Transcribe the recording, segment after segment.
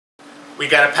we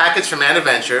got a package from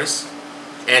Anneaventures,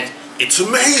 and it's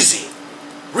amazing,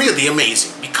 really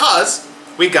amazing, because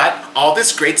we got all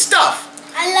this great stuff.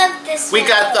 I love this We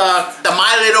got the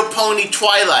My Little Pony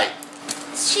Twilight.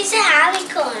 She's a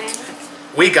unicorn.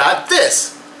 We got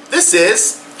this. This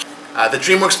is the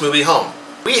DreamWorks movie Home.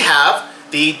 We have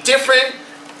the different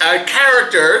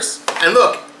characters, and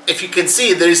look, if you can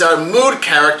see, these are mood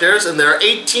characters, and there are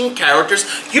 18 characters.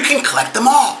 You can collect them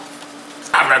all.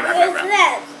 What is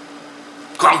that?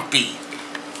 Grumpy.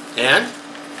 And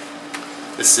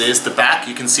this is the back.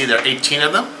 You can see there are 18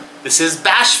 of them. This is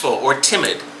bashful or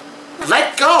timid.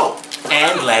 Let go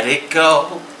and let it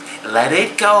go. Let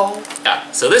it go.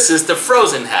 Yeah, so this is the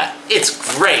Frozen hat. It's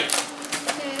great.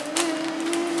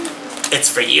 It's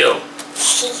for you.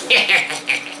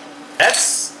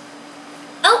 Let's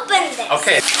open this.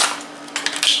 Okay.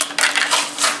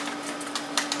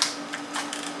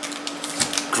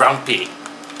 Grumpy.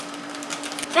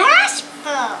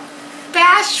 Bashful.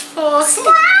 Bashful.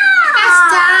 Stop.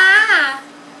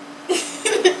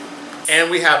 And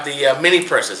we have the mini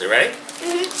purses, right?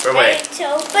 Mm-hmm. Wait. To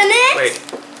open it. Wait.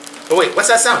 Oh wait, what's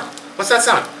that sound? What's that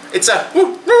sound? It's a...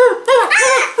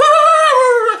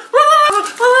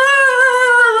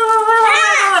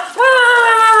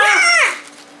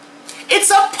 It's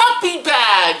a puppy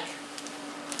bag!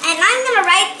 And I'm gonna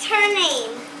write her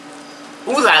name.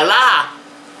 Ooh la la!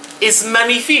 It's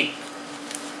magnifique.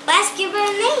 Let's give her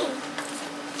a name.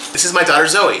 This is my daughter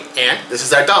Zoe, and this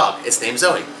is our dog. It's named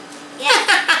Zoe. Yeah.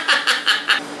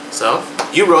 So,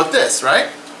 you wrote this, right?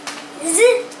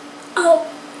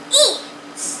 Z-O-E.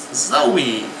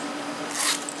 Zoe.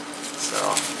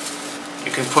 So,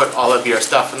 you can put all of your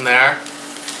stuff in there.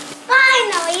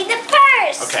 Finally, the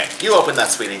purse. Okay, you open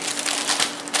that, sweetie.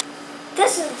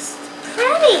 This is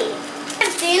pretty.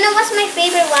 Do you know what's my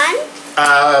favorite one?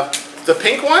 The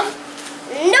pink one?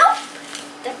 Nope.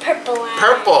 The purple one.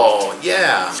 Purple,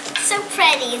 yeah. So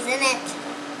pretty, isn't it?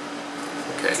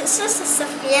 Okay. This is the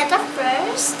Sophia the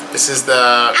first. This is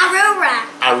the Aurora.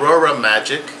 Aurora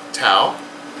Magic Towel.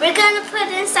 We're gonna put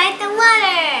it inside the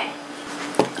water.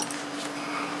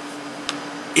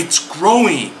 It's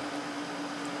growing.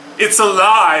 It's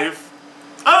alive.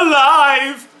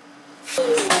 Alive.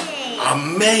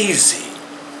 Amazing.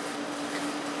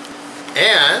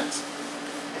 And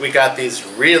we got these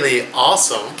really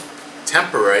awesome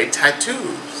temporary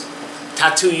tattoos.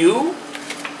 Tattoo you?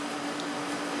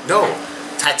 No,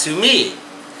 tattoo me.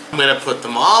 I'm gonna put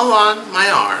them all on my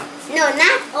arm. No,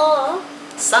 not all.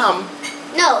 Some.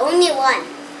 No, only one.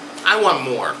 I want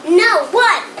more. No,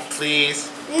 one. Please.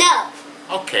 No.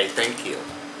 Okay, thank you.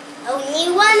 Only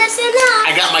one is enough.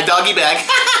 I got my doggy bag.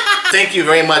 Thank you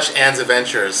very much,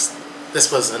 Anneaventures.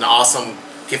 This was an awesome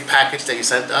gift package that you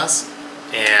sent us.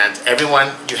 And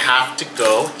everyone, you have to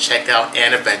go check out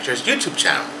Anneaventures' YouTube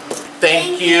channel.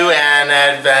 Thank you,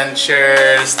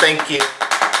 Anneaventures. Thank you.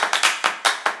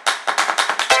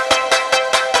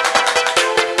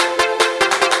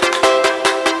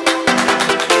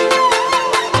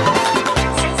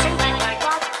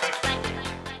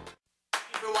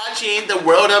 For watching the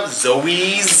world of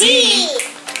Zoe Z.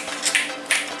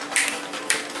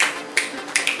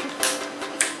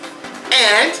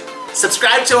 And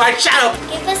subscribe to our channel.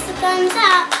 Give us the thumbs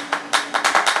up.